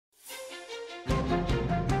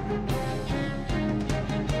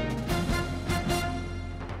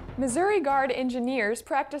Missouri Guard engineers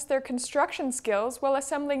practice their construction skills while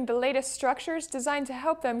assembling the latest structures designed to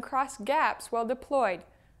help them cross gaps while deployed.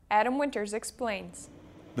 Adam Winters explains.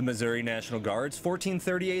 The Missouri National Guard's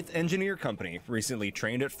 1438th Engineer Company recently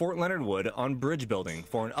trained at Fort Leonard Wood on bridge building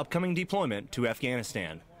for an upcoming deployment to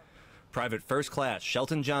Afghanistan. Private First Class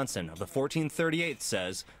Shelton Johnson of the 1438th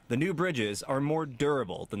says the new bridges are more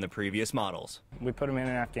durable than the previous models. We put them in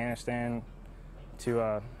Afghanistan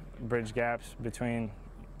to bridge gaps between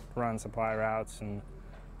run supply routes and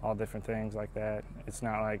all different things like that. It's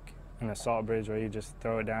not like an assault bridge where you just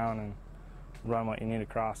throw it down and run what you need to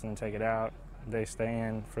cross and then take it out. They stay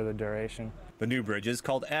in for the duration. The new bridges,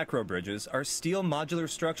 called acro bridges, are steel modular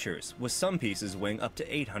structures with some pieces weighing up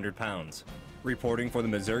to 800 pounds. Reporting for the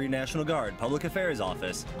Missouri National Guard Public Affairs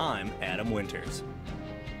Office, I'm Adam Winters.